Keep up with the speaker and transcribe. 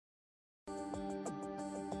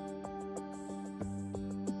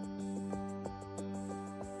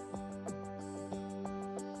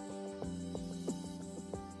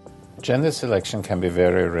Gender selection can be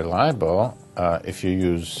very reliable if you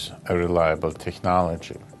use a reliable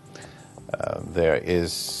technology. There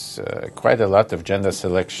is quite a lot of gender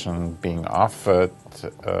selection being offered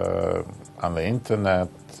on the internet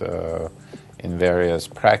in various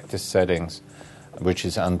practice settings, which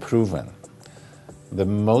is unproven. The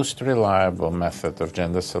most reliable method of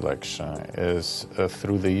gender selection is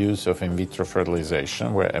through the use of in vitro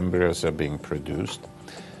fertilization, where embryos are being produced,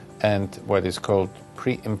 and what is called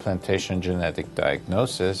pre-implantation genetic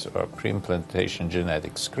diagnosis or pre-implantation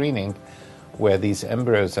genetic screening, where these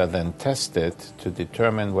embryos are then tested to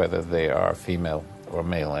determine whether they are female or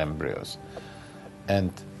male embryos.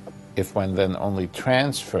 And if one then only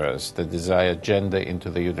transfers the desired gender into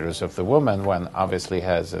the uterus of the woman, one obviously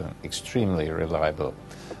has an extremely reliable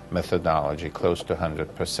methodology, close to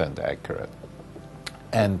 100% accurate.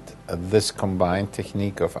 And this combined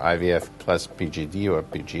technique of IVF plus PGD or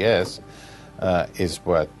PGS is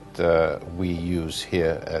what we use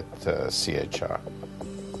here at CHR.